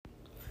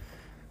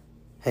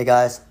Hey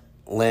guys,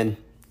 Lynn.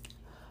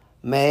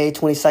 May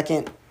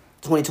 22nd,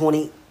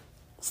 2020,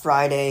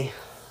 Friday,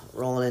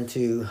 rolling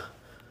into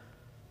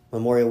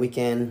Memorial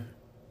Weekend,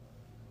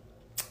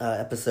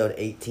 episode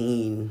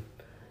 18.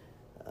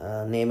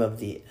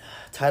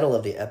 Title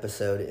of the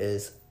episode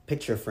is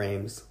Picture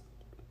Frames.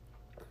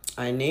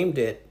 I named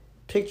it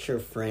Picture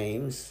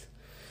Frames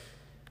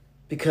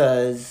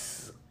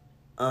because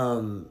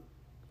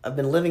I've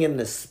been living in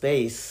this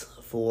space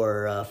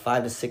for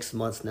 5 to 6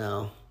 months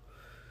now,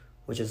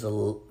 which is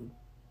the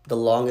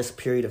longest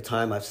period of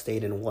time I've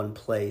stayed in one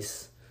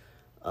place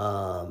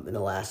in the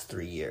last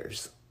 3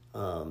 years.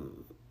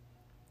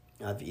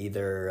 I've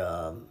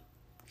either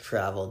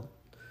traveled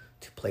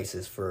to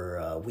places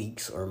for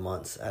weeks or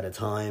months at a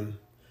time,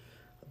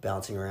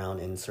 bouncing around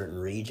in certain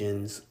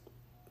regions,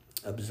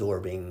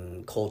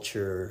 absorbing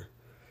culture,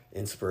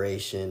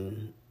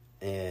 inspiration,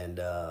 and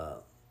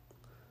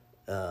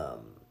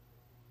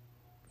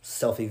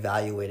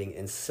self-evaluating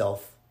and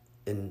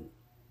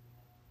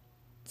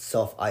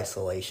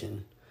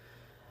self-isolation.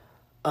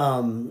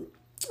 So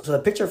the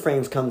picture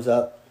frames comes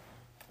up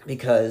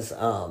because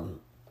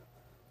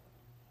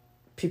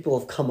people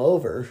have come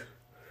over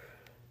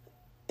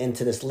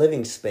into this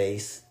living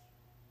space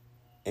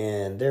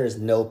and there is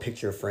no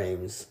picture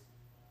frames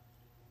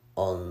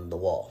on the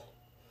wall.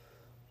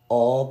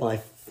 All my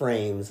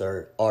frames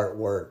or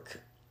artwork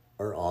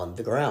are on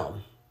the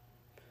ground.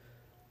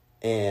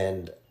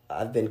 And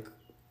I've been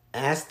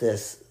asked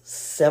this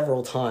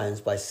several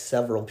times by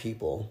several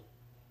people.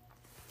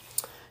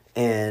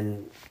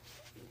 And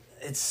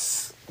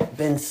it's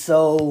been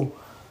so,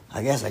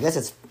 I guess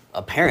it's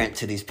apparent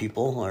to these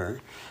people,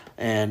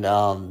 and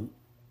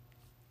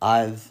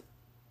I've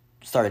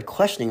started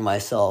questioning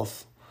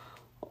myself.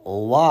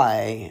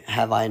 Why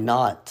have I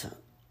not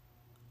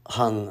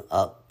hung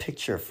up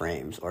picture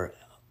frames or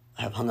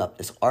have hung up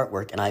this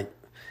artwork? And I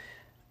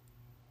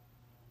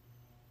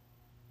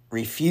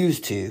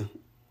refuse to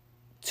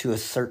a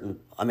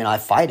certain, I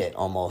fight it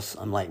almost.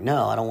 I'm like,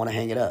 no, I don't want to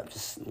hang it up.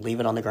 Just leave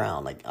it on the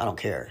ground. Like, I don't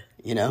care,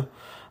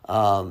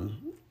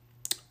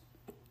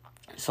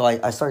 So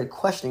I started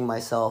questioning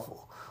myself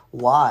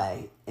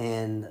why.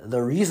 And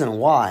the reason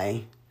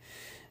why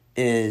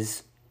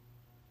is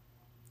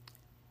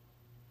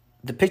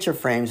the picture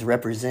frames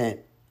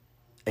represent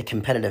a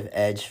competitive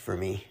edge for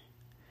me.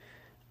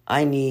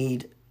 I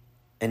need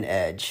an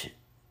edge.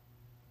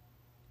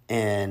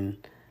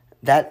 And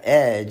that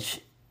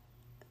edge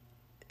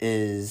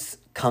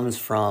comes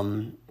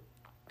from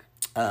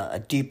a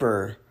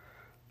deeper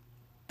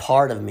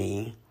part of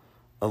me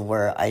of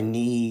where I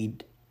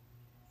need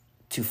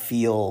to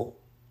feel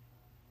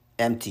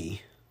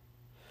empty,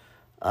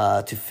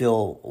 to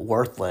feel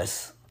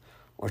worthless,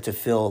 or to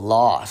feel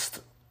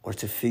lost, or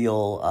to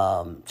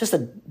feel just a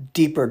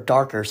deeper,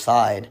 darker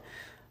side,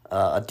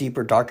 a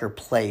deeper, darker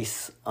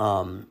place.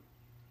 I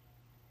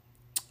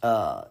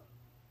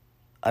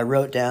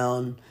wrote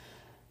down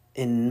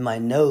in my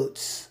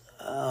notes,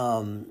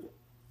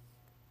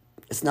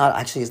 it's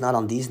not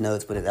on these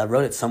notes, but I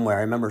wrote it somewhere.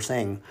 I remember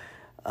saying,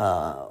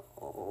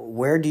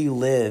 where do you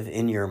live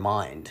in your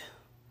mind?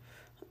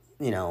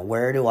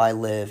 Where do I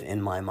live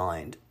in my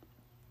mind?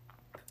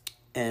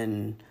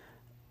 And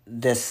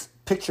this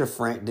picture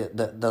frame,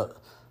 the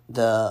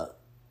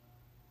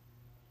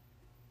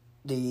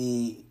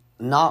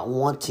not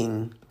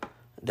wanting,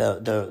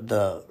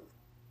 the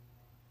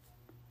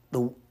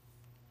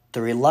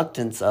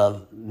reluctance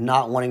of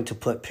not wanting to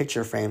put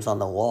picture frames on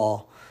the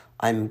wall,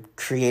 I'm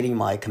creating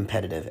my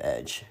competitive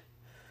edge.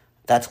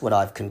 That's what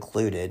I've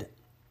concluded.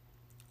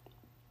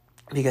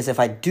 Because if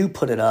I do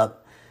put it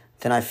up,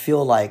 then I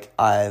feel like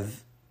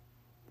I've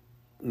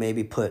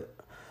maybe put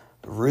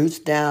roots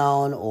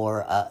down,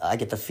 or I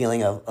get the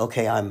feeling of,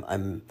 okay,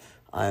 I'm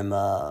I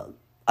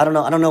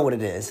don't know what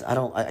it is.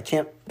 I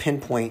can't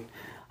pinpoint.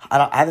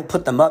 I haven't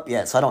put them up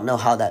yet, so I don't know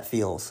how that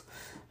feels.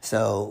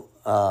 So,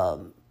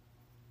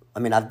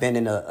 I've been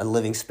in a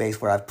living space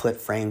where I've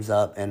put frames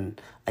up,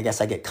 and I guess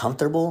I get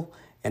comfortable,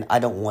 and I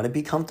don't want to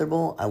be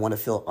comfortable. I want to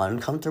feel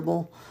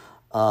uncomfortable.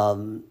 I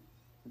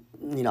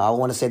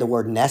want to say the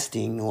word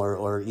nesting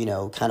or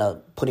kind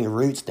of putting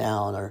roots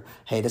down, or,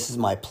 hey, this is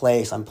my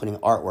place. I'm putting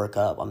artwork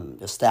up. I'm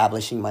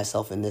establishing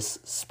myself in this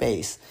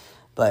space.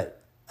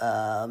 But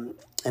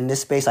in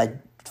this space,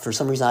 for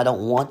some reason, I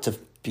don't want to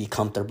be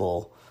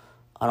comfortable.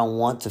 I don't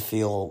want to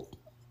feel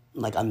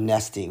like I'm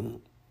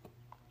nesting.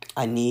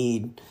 I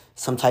need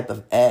some type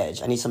of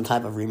edge. I need some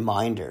type of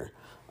reminder,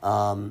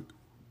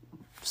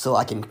 so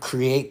I can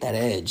create that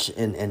edge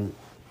and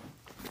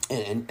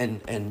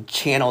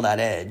channel that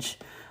edge.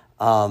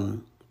 So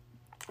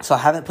I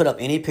haven't put up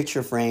any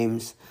picture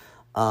frames.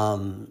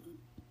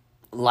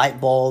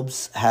 Light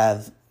bulbs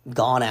have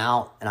gone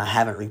out and I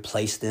haven't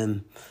replaced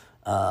them.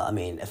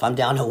 If I'm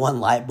down to one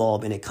light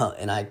bulb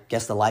and I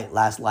guess the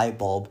last light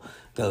bulb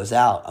goes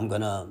out,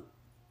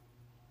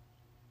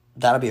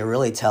 that'll be a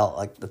really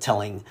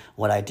telling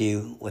what I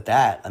do with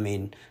that.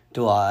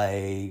 Do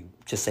I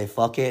just say,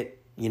 fuck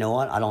it? You know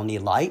what? I don't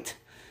need light.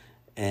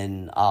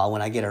 And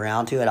when I get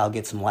around to it, I'll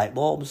get some light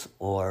bulbs,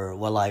 or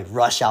will I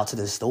rush out to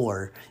the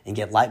store and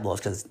get light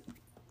bulbs because,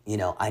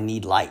 I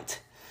need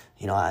light.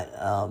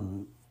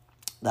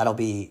 That'll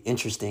be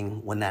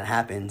interesting when that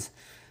happens.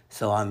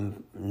 So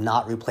I'm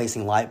not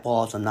replacing light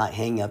bulbs. I'm not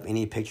hanging up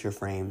any picture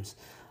frames.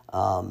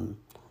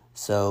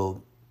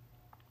 So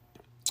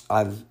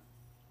I've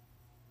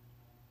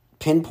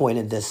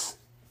pinpointed this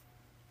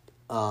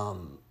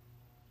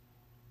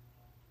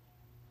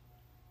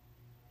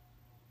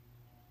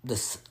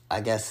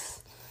I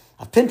guess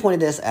I've pinpointed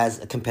this as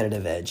a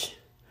competitive edge.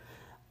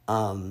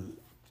 And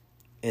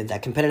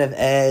that competitive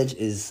edge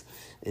is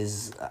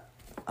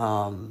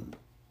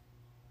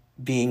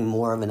being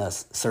more of in a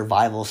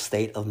survival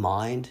state of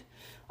mind.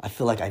 I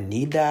feel like I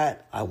need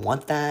that. I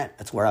want that.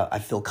 That's where I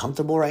feel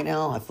comfortable right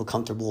now. I feel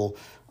comfortable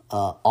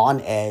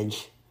on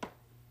edge,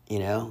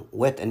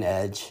 with an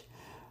edge.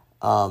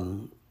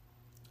 And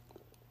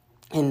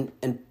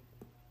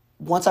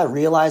once I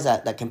realized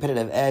that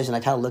competitive edge, and I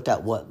kind of looked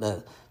at what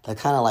the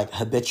kind of like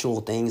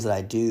habitual things that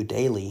I do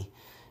daily,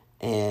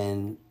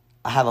 and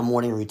I have a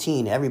morning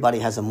routine. Everybody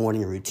has a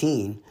morning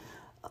routine.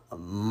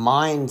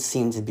 Mine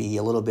seemed to be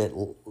a little bit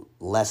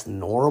less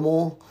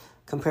normal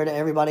compared to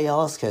everybody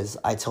else, because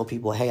I tell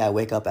people, hey, I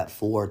wake up at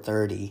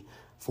 4:30,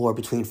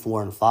 between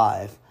 4 and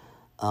 5.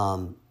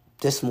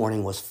 This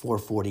morning was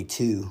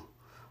 4:42.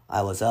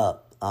 I was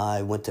up.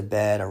 I went to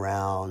bed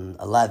around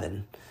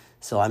 11.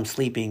 So I'm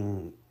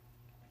sleeping,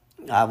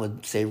 I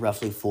would say,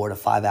 roughly 4 to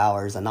 5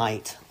 hours a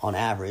night on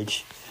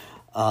average.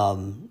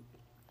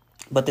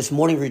 But this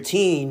morning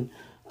routine,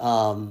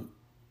 along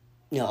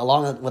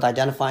with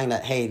identifying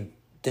that, hey,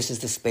 this is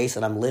the space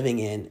that I'm living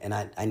in, and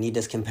I need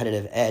this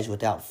competitive edge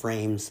without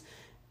frames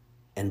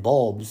and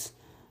bulbs.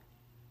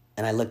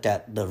 And I looked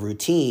at the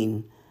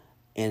routine,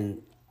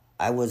 and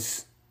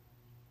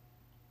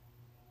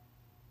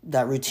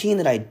that routine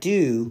that I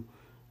do,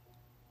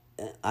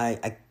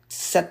 I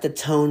set the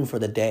tone for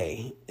the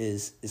day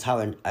is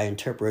how I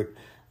interpret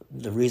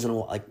the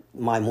reasonable, like,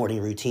 my morning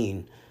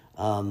routine.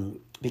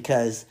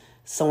 Because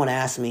someone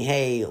asked me,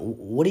 hey,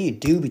 what do you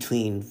do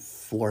between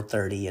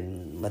 4:30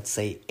 and, let's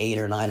say, 8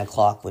 or 9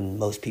 o'clock when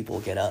most people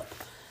get up?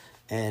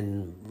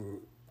 And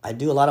I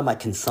do a lot of my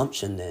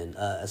consumption then,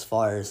 as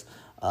far as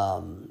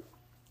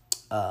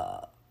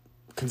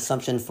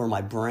consumption for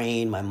my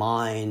brain, my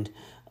mind.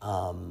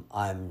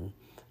 I'm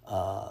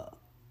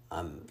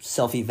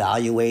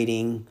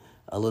self-evaluating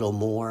a little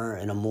more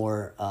in a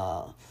more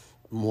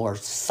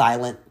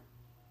silent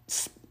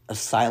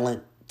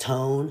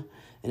tone,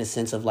 in a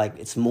sense of, like,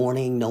 it's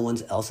morning, no one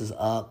else is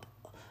up,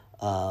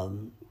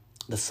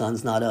 the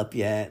sun's not up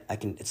yet.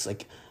 It's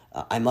like,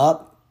 I'm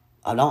up,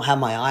 I don't have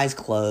my eyes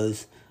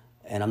closed,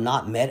 and I'm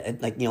not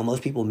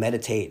most people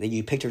meditate.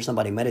 You picture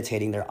somebody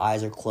meditating, their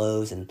eyes are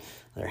closed and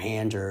their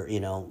hands are,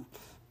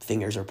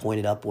 fingers are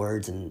pointed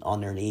upwards and on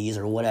their knees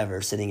or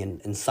whatever, sitting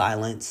in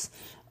silence.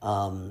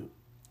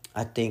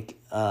 I think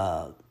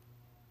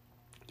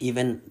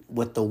even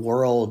with the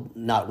world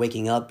not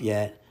waking up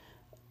yet,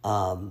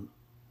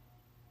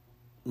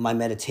 my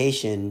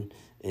meditation,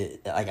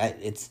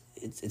 it's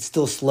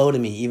still slow to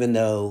me, even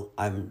though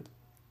I'm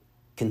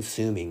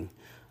consuming.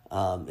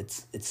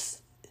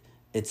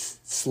 It's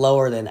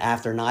slower than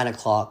after 9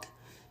 o'clock,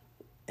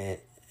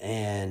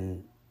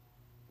 and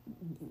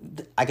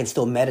I can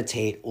still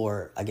meditate,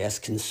 or I guess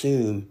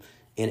consume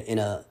in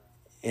a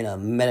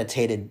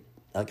meditated,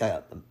 like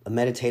a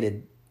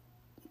meditated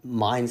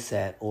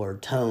mindset or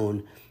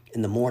tone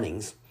in the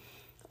mornings.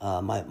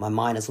 My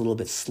mind is a little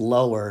bit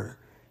slower,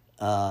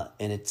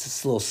 and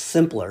it's a little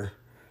simpler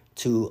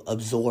to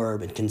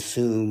absorb and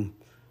consume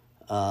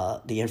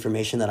the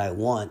information that I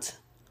want,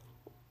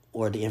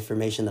 or the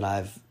information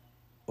that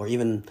or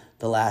even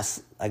the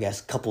last, I guess,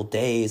 couple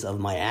days of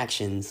my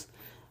actions,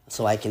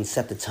 so I can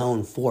set the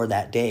tone for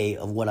that day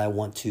of what I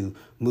want to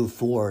move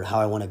forward, how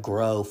I want to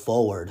grow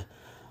forward.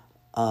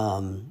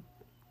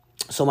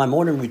 So my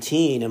morning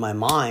routine in my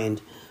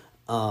mind,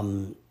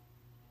 I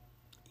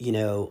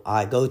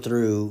go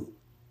through,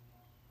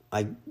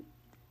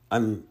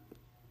 I'm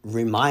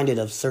reminded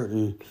of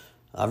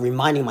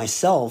reminding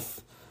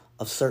myself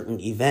of certain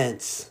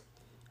events.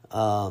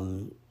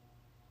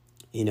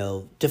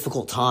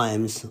 Difficult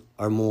times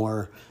are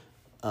more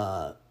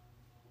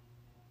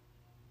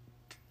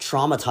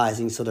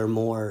traumatizing, so they're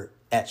more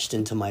etched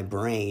into my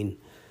brain.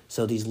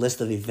 So these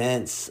list of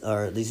events,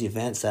 or these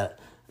events that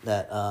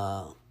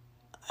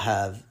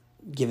have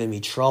given me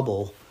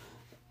trouble,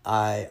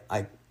 I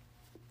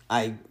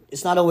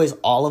it's not always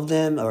all of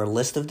them or a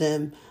list of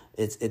them.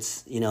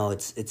 It's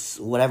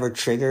whatever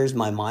triggers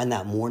my mind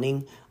that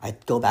morning. I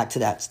go back to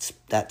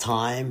that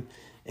time,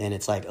 and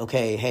it's like,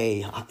 okay,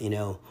 hey,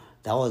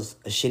 that was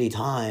a shitty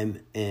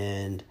time,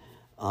 and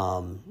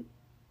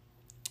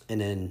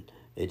then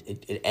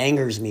it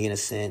angers me in a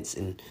sense,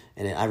 and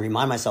I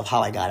remind myself how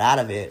I got out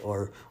of it,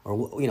 or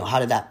how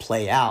did that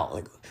play out?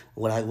 Like,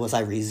 was I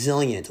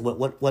resilient?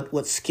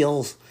 What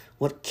skills?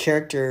 What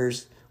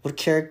characters? What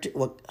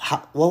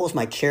was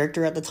my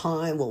character at the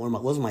time?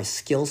 What was my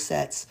skill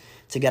sets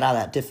to get out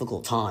of that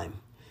difficult time?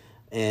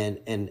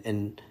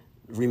 And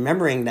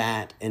remembering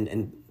that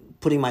and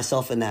putting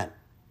myself in that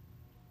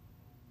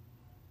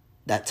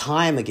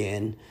time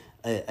again,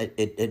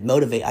 it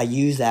motivate. I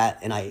use that,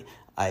 and I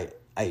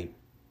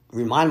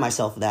remind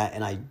myself of that,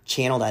 and I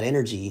channel that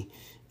energy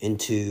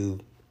into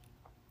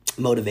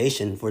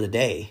motivation for the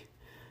day.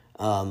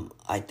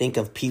 I think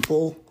of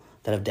people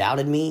that have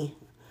doubted me.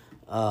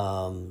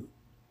 I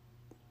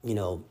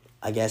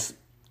guess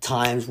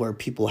times where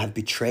people have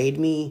betrayed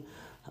me.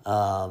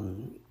 So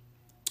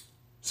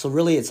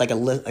really, it's like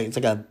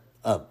a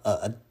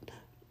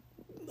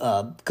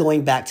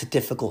going back to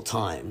difficult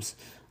times,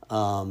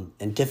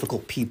 and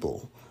difficult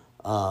people.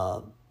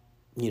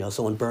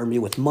 Someone burned me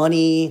with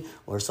money,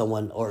 or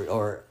someone,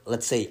 or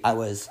let's say I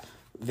was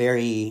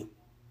very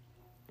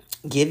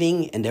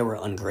giving and they were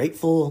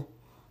ungrateful.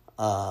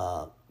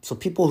 So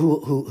people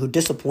who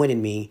disappointed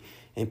me,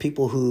 and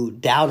people who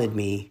doubted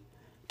me,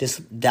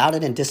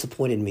 doubted and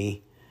disappointed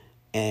me,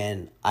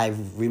 and I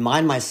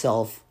remind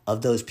myself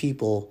of those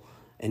people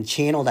and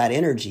channel that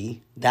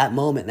energy, that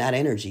moment, that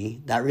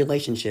energy, that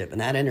relationship, and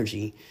that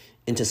energy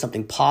into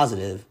something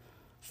positive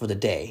for the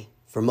day,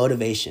 for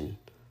motivation,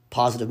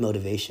 positive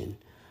motivation.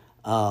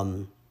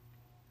 I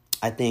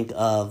think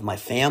of my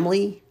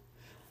family.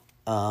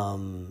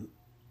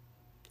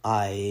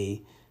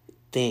 I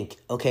think,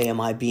 okay, am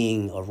I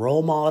being a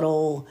role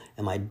model?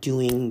 Am I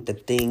doing the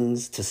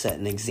things to set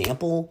an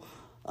example?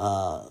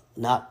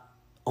 Not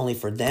only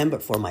for them,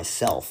 but for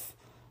myself,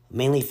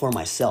 mainly for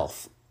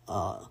myself.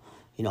 I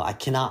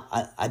do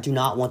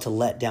not want to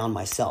let down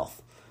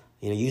myself.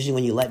 Usually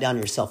when you let down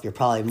yourself, you're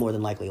probably more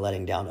than likely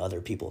letting down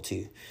other people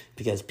too,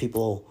 because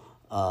people,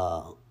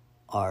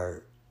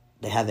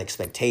 they have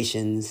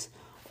expectations,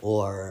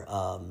 or,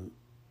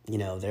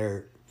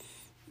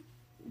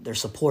 they're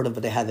supportive,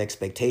 but they have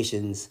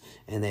expectations,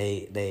 and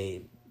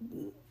they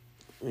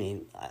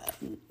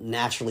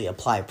naturally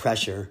apply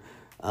pressure.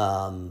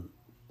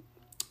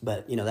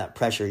 But that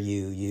pressure,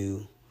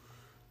 you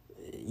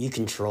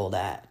control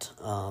that.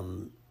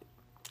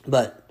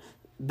 But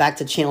back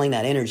to channeling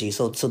that energy.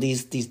 So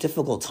these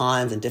difficult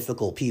times and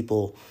difficult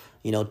people,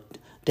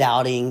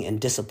 doubting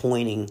and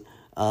disappointing.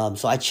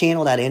 So I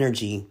channel that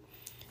energy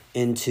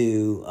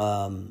into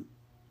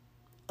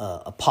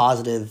a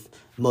positive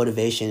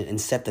motivation and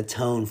set the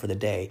tone for the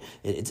day.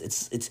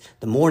 It's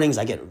the mornings.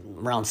 I get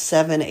around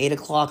 7, 8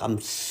 o'clock. I'm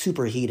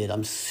super heated.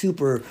 I'm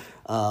super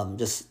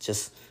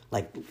just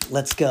like,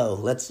 let's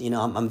go.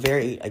 I'm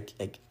very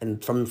like,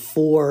 and from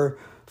four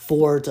to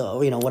 4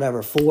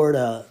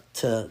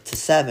 to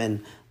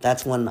 7.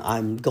 That's when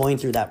I'm going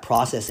through that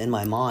process in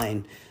my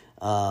mind,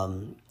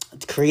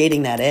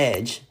 creating that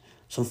edge.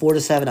 So from 4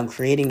 to 7, I'm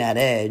creating that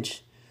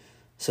edge.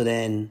 So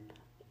then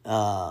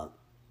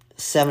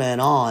 7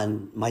 and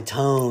on, my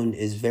tone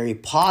is very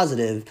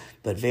positive,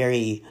 but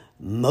very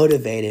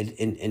motivated,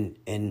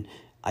 and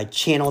I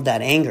channeled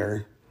that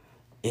anger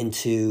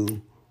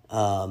into,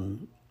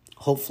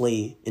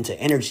 hopefully, into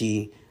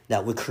energy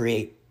that would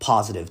create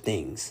positive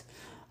things.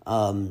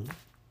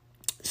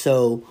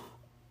 So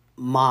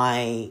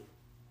my,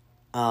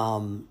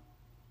 one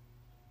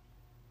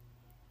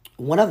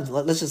of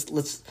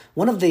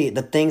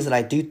the things that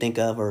I do think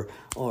of,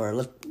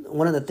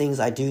 one of the things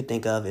I do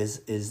think of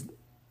is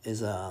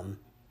to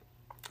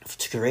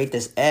create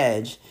this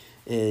edge,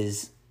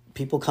 is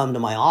people come to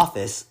my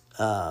office,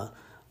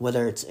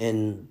 whether it's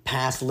in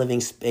past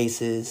living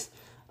spaces,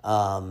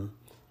 and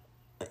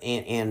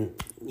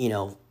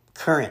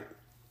current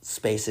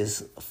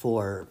spaces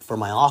for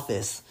my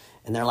office,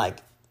 and they're like,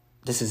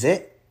 this is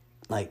it?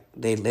 Like,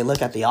 they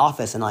look at the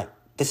office and like,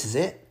 this is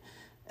it?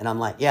 And I'm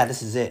like, yeah,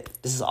 this is it.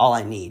 This is all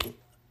I need.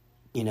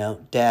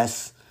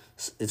 Desks,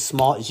 it's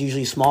small, it's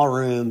usually small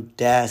room,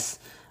 desks,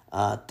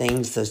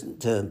 things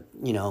to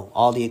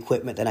all the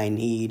equipment that I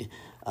need,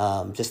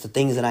 just the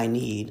things that I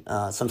need.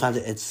 Sometimes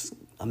it's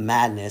a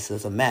madness,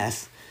 it's a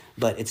mess,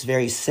 but it's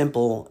very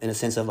simple in a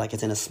sense of like,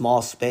 it's in a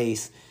small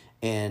space,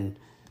 and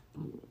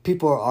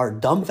people are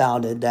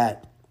dumbfounded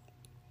that,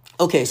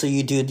 okay, so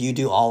you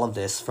do all of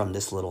this from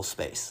this little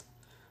space,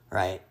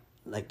 right?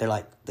 Like, they're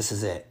like, this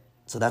is it.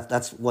 So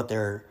that's what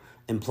they're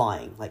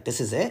implying. Like,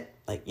 this is it?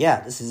 Like,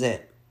 yeah, this is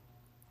it.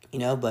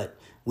 But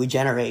we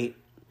generate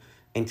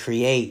and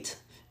create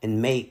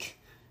and make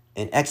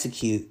and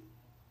execute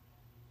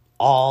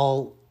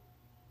all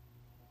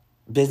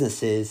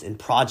businesses and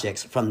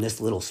projects from this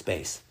little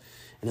space.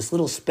 And this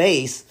little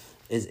space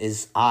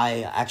is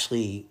I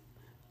actually,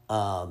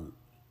 I'm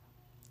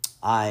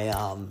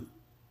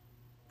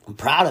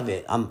proud of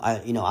it.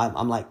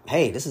 I'm like,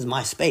 hey, this is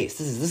my space.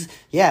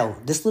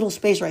 This little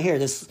space right here.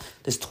 This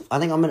I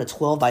think I'm in a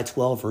 12 by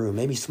 12 room,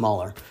 maybe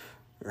smaller,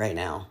 right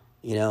now.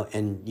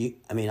 And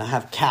I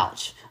have a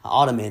couch, an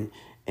ottoman,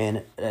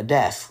 and a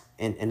desk,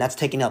 and that's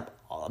taking up.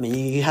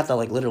 You have to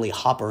like literally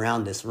hop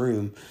around this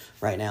room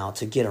right now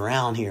to get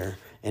around here,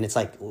 and it's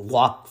like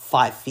walk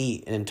 5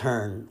 feet and then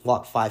turn,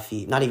 walk 5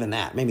 feet. Not even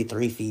that, maybe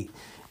 3 feet.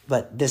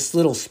 But this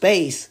little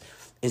space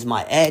is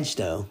my edge,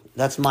 though.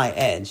 That's my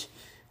edge.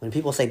 When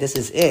people say this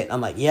is it, I'm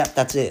like, yep,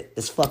 that's it.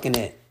 It's fucking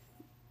it.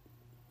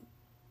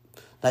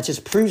 That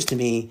just proves to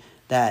me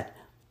that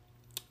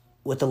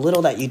with the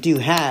little that you do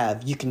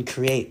have, you can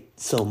create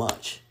so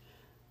much,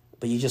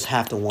 but you just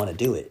have to want to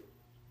do it.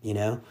 You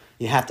know,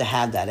 you have to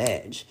have that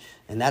edge.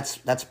 And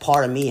that's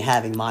part of me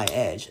having my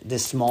edge,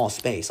 this small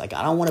space. Like,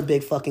 I don't want a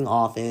big fucking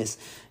office,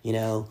 you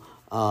know.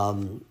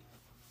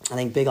 I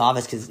think big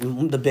office, because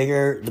the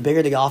bigger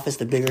the office,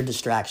 the bigger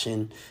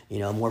distraction, you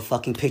know, more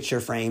fucking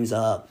picture frames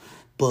up,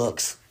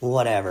 books,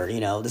 whatever, you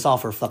know, this all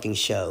for fucking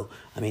show.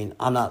 I mean,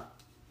 I'm going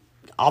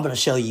to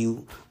show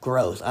you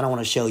growth. I don't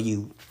want to show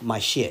you my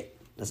shit.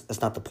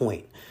 That's not the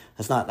point.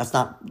 That's not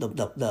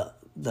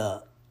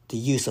the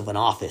use of an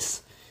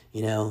office.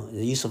 You know,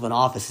 the use of an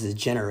office is to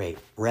generate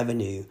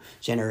revenue,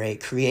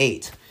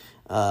 create,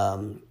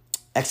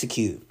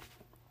 execute.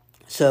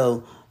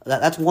 So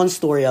that's one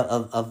story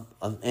of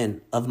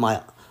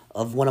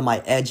one of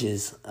my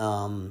edges,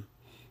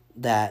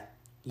 that,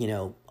 you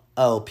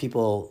know,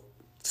 people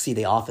see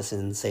the office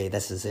and say,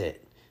 this is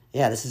it.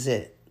 Yeah, this is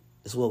it.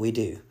 This is what we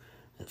do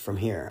from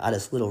here, out of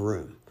this little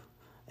room.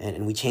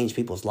 And we change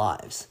people's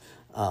lives,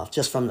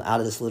 just from out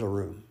of this little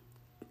room.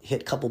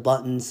 Hit a couple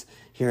buttons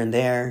here and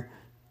there,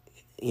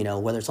 you know,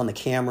 whether it's on the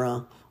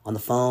camera, on the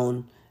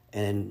phone,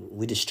 and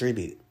we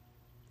distribute,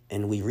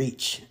 and we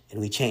reach, and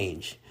we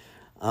change.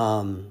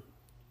 Another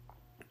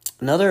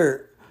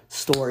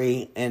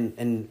story, and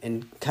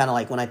kind of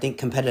like when I think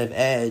competitive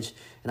edge,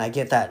 and I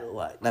get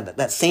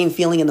that same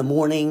feeling in the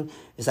morning,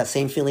 is that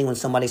same feeling when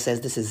somebody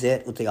says this is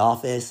it with the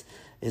office,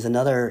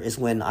 is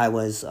when I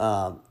was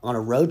on a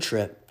road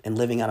trip and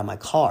living out of my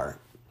car,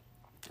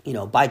 you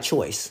know, by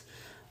choice.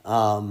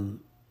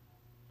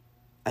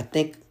 I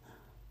think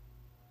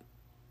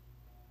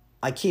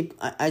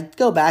I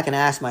go back and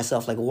ask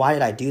myself, like, why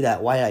did I do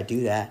that? Why did I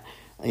do that?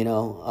 You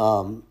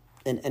know,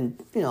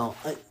 and you know,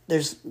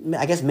 there's,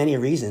 I guess, many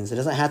reasons. It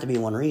doesn't have to be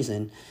one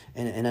reason.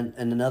 And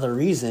another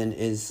reason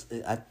is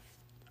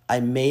I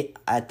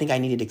think I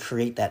needed to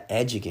create that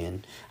edge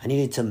again. I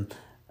needed to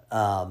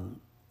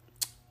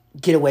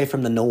get away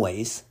from the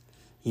noise,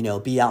 you know,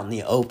 be out in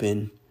the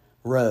open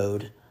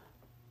road,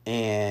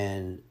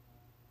 and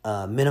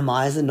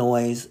minimize the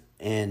noise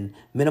and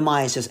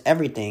minimize just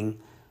everything,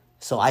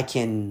 so I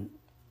can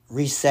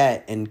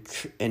reset and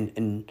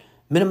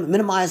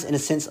minimize in a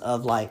sense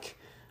of like,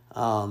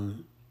 I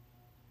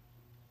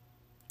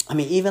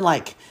mean, even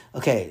like,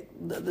 okay,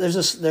 there's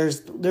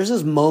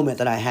this moment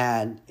that I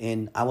had,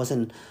 and I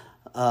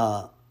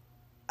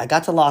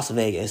got to Las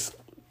Vegas.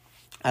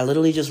 I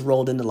literally just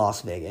rolled into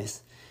Las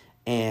Vegas,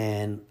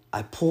 and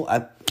I pulled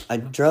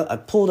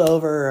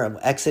over, I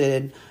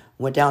exited,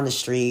 went down the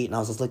street, and I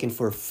was just looking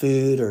for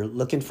food or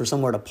looking for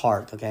somewhere to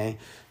park, okay?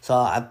 So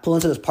I pulled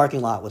into this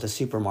parking lot with a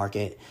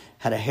supermarket,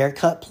 had a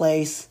haircut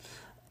place,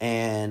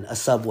 and a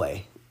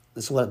Subway.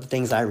 This is what the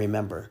things I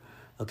remember,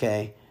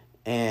 okay?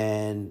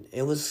 And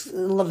Vegas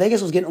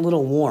was getting a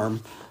little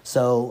warm,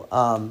 so,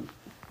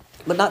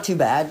 but not too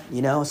bad,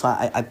 you know? So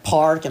I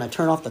park, and I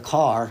turn off the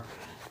car,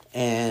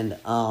 and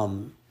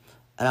I'm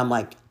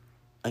like,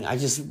 I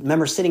just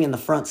remember sitting in the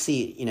front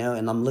seat, you know,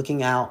 and I'm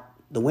looking out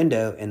the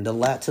window, and to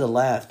the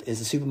left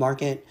is a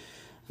supermarket.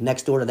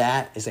 Next door to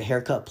that is a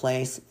haircut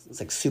place. It's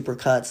like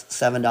Supercuts,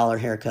 $7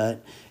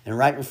 haircut. And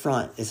right in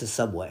front is a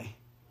Subway.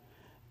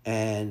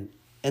 And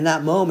in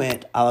that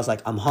moment, I was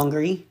like, I'm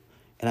hungry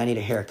and I need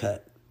a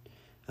haircut.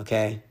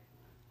 Okay?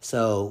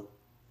 So,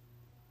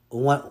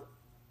 not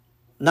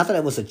that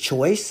it was a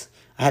choice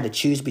I had to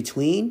choose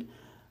between,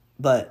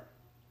 but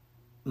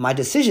my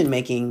decision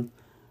making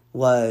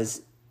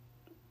was,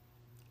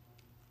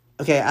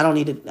 okay, I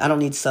don't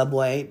need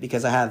Subway,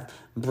 because I have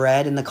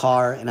bread in the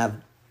car, and I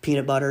have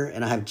peanut butter,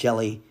 and I have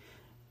jelly,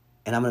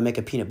 and I'm going to make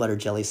a peanut butter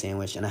jelly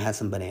sandwich, and I had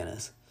some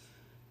bananas.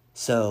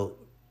 So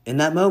in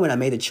that moment, I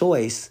made a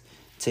choice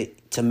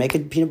to make a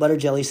peanut butter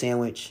jelly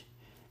sandwich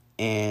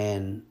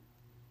and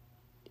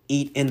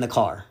eat in the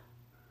car,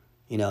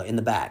 you know, in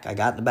the back. I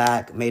got in the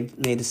back, made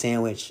the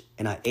sandwich,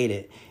 and I ate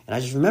it. And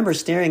I just remember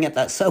staring at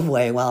that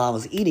Subway while I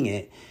was eating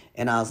it,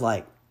 and I was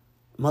like,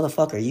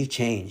 motherfucker, you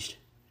changed.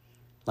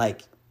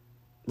 Like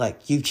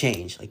you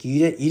changed. Like you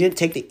didn't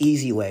take the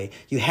easy way.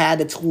 You had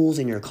the tools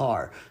in your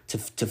car to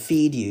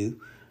feed you,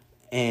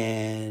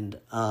 and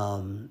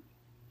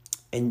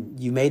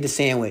you made the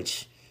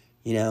sandwich,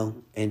 you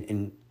know,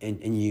 and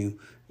you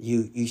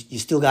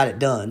still got it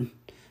done.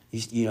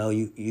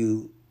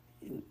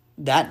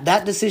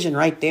 That decision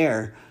right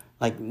there,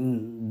 like,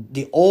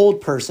 the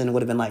old person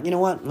would have been like, you know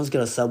what, let's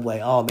go to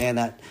Subway. Oh man,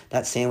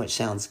 that sandwich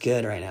sounds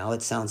good right now.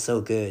 It sounds so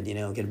good, you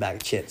know, get a bag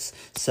of chips,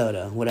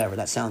 soda, whatever.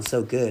 That sounds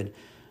so good.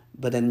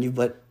 But then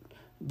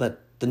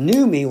but the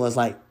new me was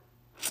like,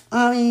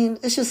 I mean,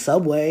 it's just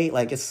Subway.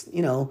 Like, it's,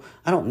 you know,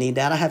 I don't need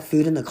that. I have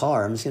food in the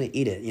car. I'm just going to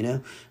eat it, you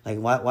know? Like,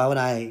 why would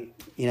I,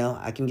 you know,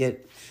 I'd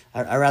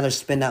rather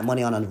spend that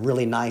money on a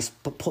really nice,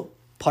 put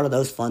part of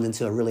those funds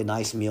into a really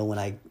nice meal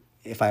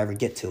if I ever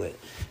get to it,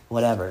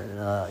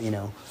 whatever, you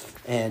know?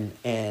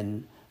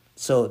 And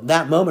so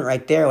that moment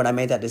right there, when I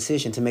made that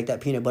decision to make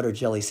that peanut butter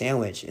jelly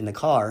sandwich in the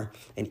car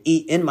and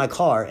eat in my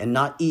car and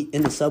not eat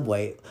in the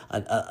Subway,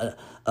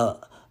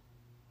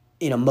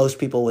 most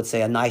people would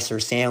say a nicer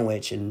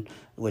sandwich and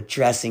with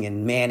dressing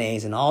and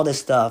mayonnaise and all this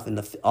stuff and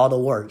all the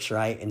works,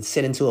 right? And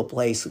sit into a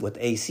place with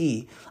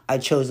AC. I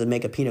chose to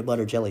make a peanut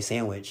butter jelly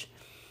sandwich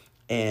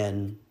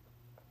and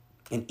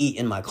eat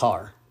in my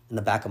car, in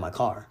the back of my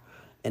car.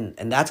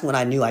 And that's when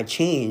I knew I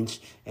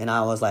changed, and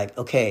I was like,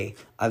 okay,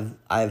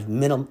 I've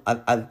not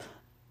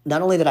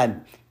only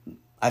that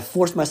I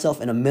forced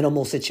myself in a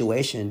minimal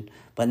situation,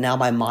 but now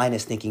my mind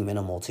is thinking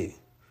minimal too.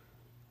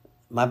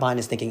 My mind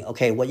is thinking,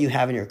 okay, what you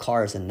have in your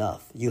car is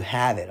enough. You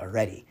have it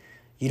already.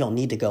 You don't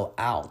need to go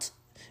out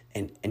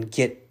and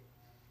get,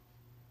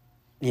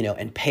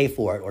 and pay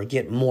for it or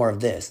get more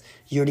of this.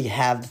 You already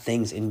have the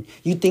things, and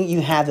you think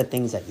you have the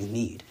things that you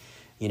need,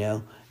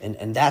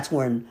 and that's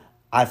when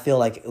I feel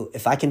like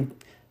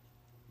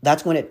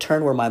that's when it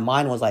turned where my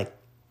mind was like,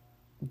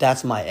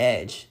 that's my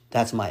edge.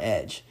 That's my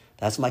edge.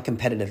 That's my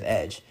competitive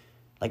edge.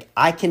 Like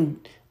I can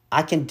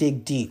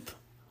dig deep.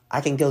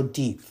 I can go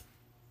deep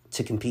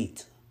to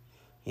compete.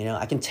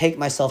 I can take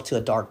myself to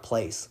a dark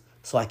place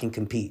so I can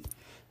compete,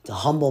 to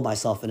humble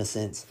myself in a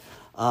sense.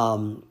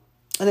 And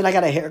then I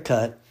got a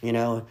haircut,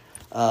 but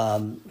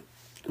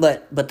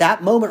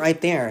that moment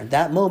right there,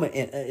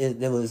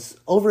 it was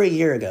over a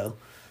year ago,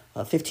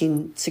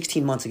 15,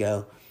 16 months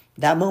ago.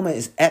 That moment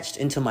is etched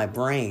into my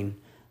brain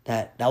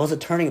that was a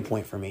turning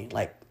point for me.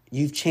 Like,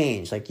 you've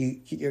changed. Like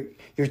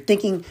you're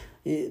thinking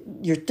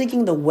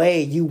the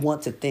way you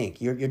want to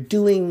think. You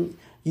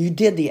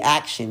did the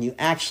action. You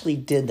actually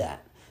did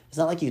that. It's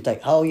not like you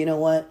think, oh, you know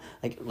what?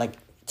 Like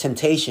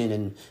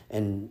temptation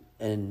and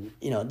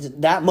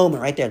that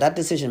moment right there, that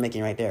decision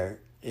making right there,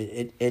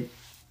 it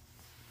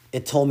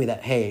told me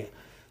that, hey,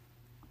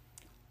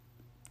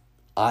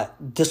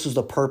 this was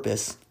the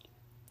purpose.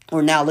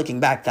 Or now looking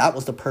back, that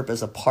was the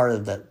purpose of part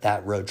of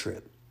that road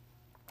trip,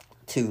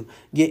 to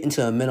get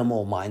into a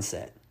minimal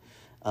mindset,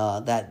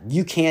 that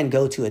you can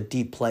go to a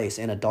deep place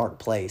and a dark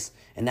place,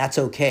 and that's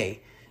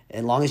okay,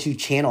 as long as you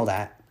channel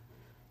that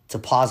to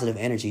positive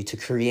energy to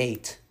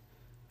create,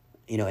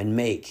 and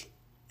make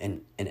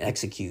and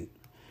execute.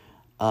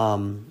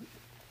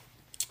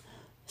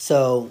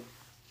 So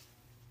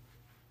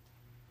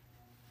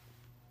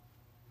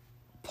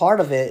part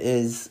of it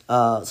is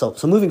so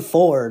moving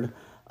forward.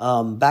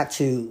 Back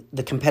to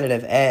the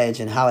competitive edge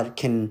and how it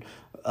can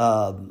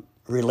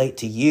relate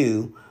to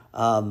you,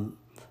 the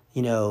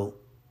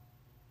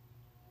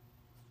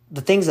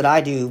things that I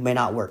do may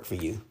not work for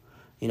you.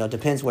 It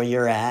depends where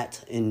you're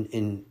at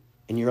in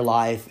your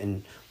life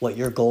and what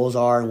your goals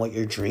are and what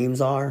your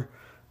dreams are.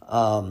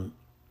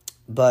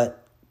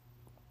 But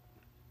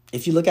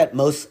if you look at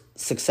most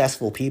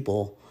successful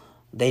people,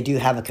 they do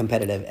have a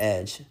competitive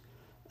edge.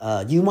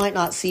 You might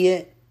not see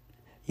it.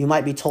 You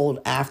might be told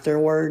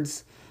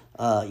afterwards.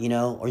 Or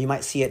you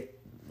might see it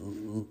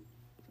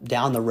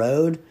down the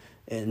road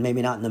and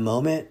maybe not in the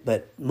moment,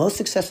 but most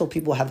successful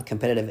people have a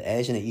competitive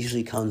edge, and it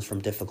usually comes from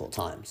difficult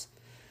times.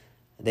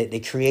 They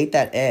create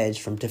that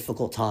edge from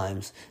difficult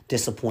times,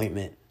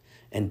 disappointment,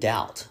 and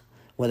doubt,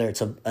 whether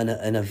it's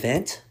an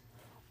event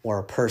or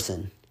a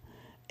person.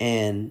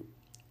 And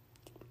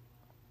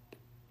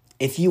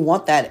if you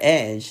want that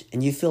edge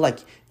and you feel like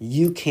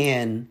you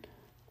can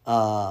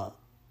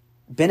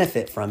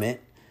benefit from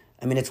it,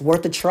 it's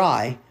worth a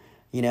try.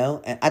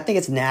 And I think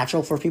it's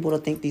natural for people to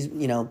think these,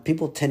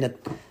 people tend to,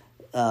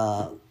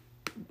 a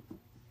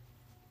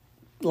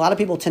lot of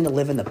people tend to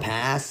live in the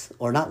past,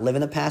 or not live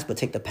in the past, but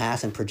take the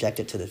past and project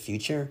it to the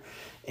future.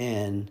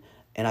 And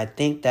I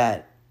think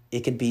that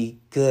it could be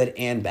good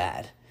and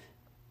bad,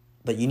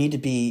 but you need to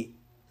be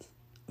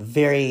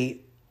very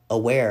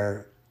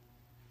aware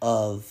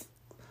of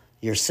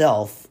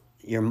yourself,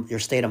 your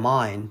state of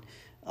mind,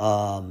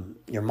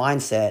 your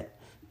mindset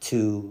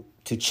to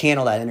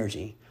channel that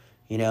energy.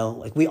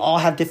 Like we all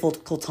have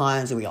difficult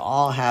times and we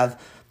all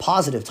have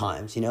positive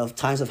times,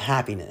 times of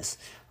happiness,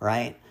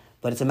 right?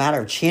 But it's a matter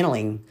of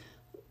channeling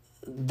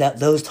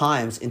those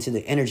times into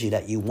the energy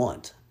that you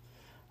want.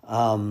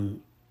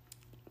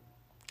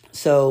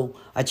 So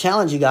I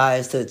challenge you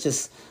guys to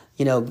just,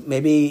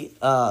 maybe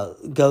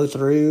go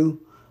through,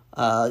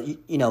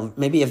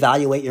 maybe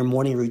evaluate your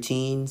morning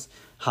routines,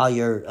 how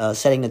you're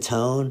setting the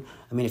tone.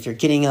 If you're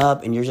getting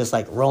up and you're just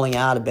like rolling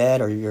out of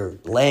bed, or you're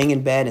laying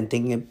in bed and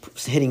thinking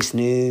of hitting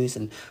snooze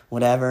and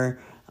whatever,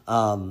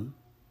 you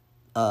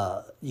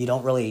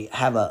don't really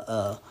have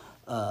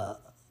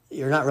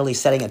you're not really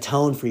setting a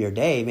tone for your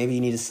day. Maybe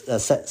you need to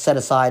set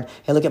aside,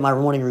 hey, look at my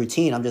morning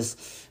routine.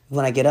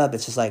 When I get up,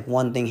 it's just like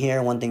one thing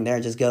here, one thing there,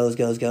 it just goes.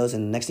 And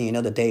the next thing you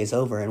know, the day is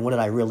over. And what did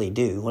I really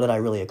do? What did I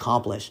really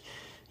there's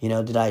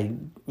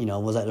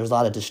a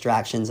lot of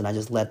distractions and I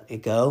just let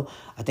it go.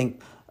 I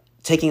think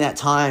taking that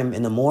time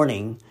in the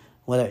morning,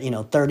 whether,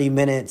 30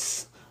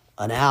 minutes,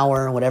 an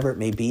hour, whatever it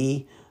may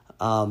be,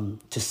 to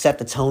set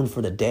the tone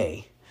for the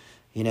day,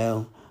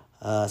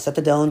 set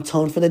the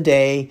tone for the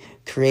day,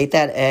 create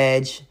that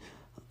edge,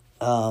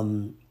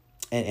 and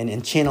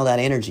channel that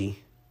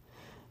energy.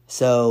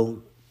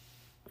 So,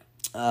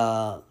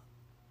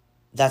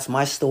 that's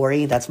my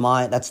story. That's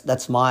my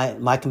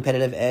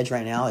competitive edge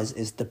right now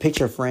is the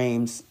picture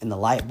frames and the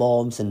light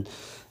bulbs and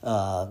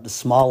the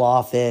small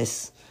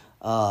office.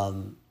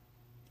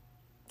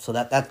 So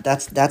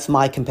that's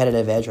my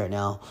competitive edge right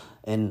now,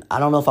 and I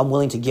don't know if I'm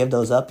willing to give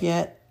those up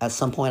yet. At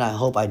some point, I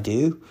hope I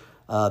do,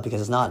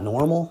 because it's not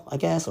normal, I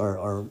guess,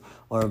 or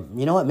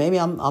you know what? Maybe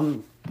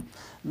I'm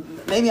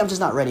just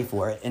not ready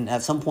for it, and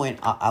at some point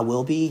I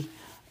will be.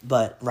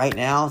 But right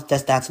now,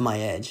 that's my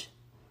edge.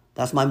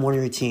 That's my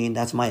morning routine.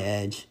 That's my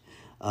edge.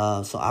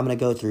 So I'm gonna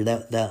go through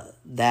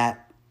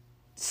that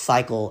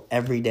cycle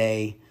every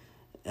day.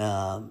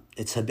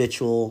 It's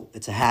habitual.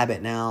 It's a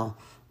habit now.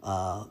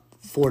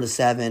 4 to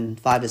 7,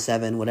 5 to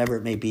 7, whatever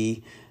it may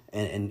be,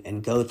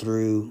 and go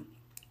through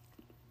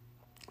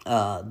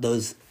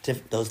those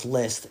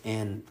lists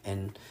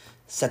and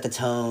set the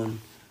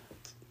tone,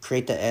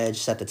 create the edge,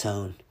 set the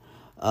tone.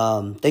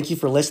 Thank you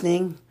for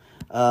listening.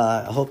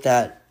 I hope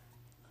that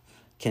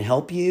can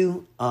help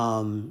you.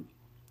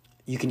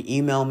 You can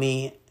email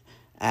me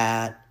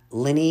at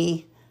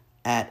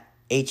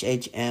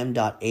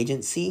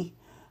lenny@hhm.agency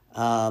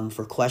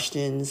for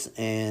questions.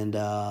 And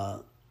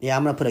yeah,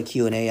 I'm going to put a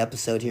Q&A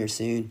episode here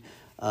soon.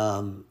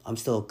 I'm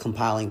still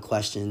compiling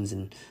questions,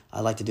 and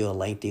I like to do a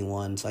lengthy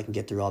one so I can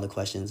get through all the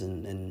questions.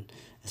 And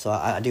so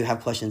I do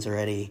have questions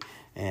already,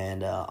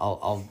 and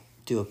I'll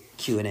do a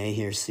Q&A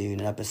here soon,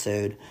 an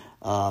episode.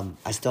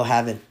 I still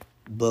haven't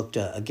booked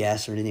a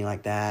guest or anything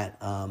like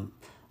that.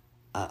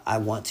 I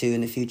want to in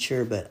the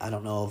future, but I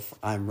don't know if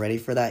I'm ready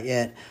for that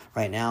yet.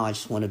 Right now, I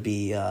just want to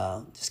be,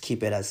 just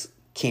keep it as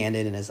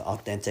candid and as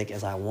authentic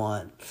as I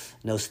want.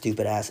 No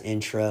stupid ass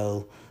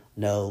intro.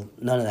 No,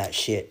 none of that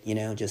shit,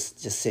 just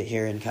sit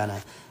here and kind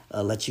of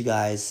let you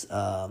guys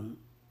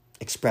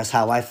express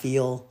how I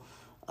feel,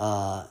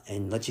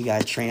 and let you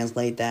guys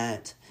translate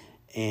that,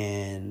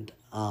 and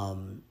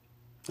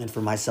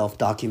for myself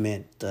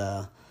document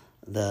the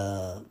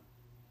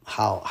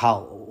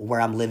how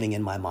where I'm living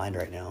in my mind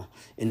right now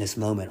in this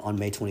moment on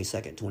May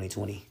 22nd,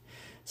 2020.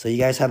 So you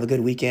guys have a good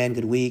weekend,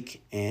 good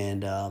week,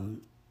 and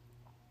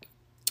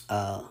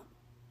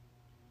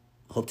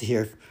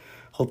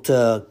hope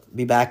to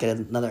be back at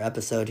another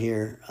episode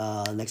here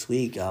next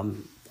week.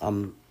 I'm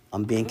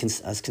being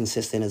as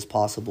consistent as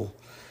possible.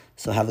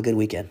 So have a good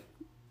weekend.